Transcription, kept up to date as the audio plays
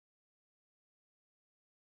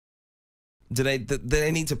Do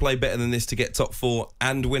they need to play better than this to get top 4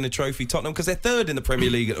 and win a trophy, Tottenham? Because they're third in the Premier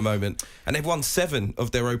League at the moment, and they've won 7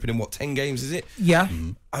 of their opening, 10 games, is it? Yeah.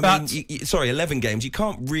 I mean, 11 games. You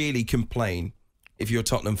can't really complain if you're a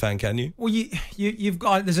Tottenham fan, can you? Well, you've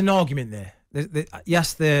got, there's an argument there.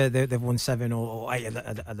 Yes, they've won 7 or 8 of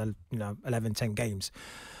the 11, 10 games,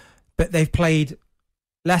 but they've played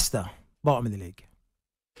Leicester, bottom of the league.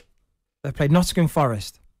 They've played Nottingham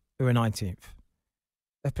Forest, who are 19th.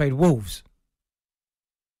 They've played Wolves,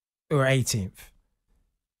 who are 18th.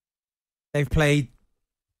 They've played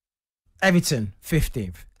Everton,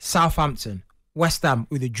 15th. Southampton, West Ham,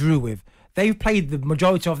 who they drew with. They've played the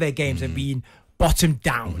majority of their games have been bottom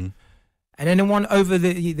down. And then the one over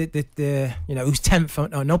the who's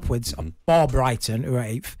 10th and upwards, bar Brighton, who are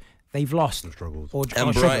 8th, they've lost.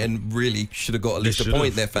 And Brighton really should have got at least a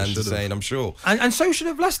point, their fans are saying, I'm sure. And so should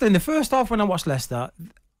have Leicester. In the first half, when I watched Leicester,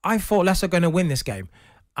 I thought Leicester were going to win this game.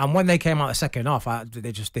 And when they came out the second half,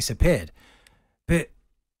 they just disappeared. But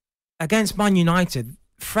against Man United,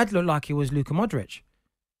 Fred looked like he was Luka Modric.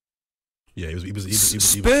 Yeah, he was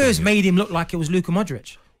Spurs made him look like it was Luka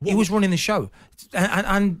Modric. He was running the show.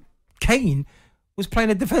 And Kane was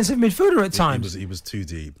playing a defensive midfielder at times. He was too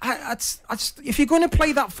deep. If you're going to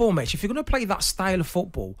play that formation, if you're going to play that style of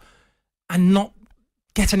football and not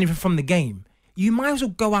get anything from the game, you might as well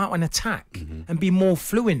go out and attack and be more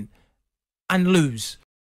fluent and lose.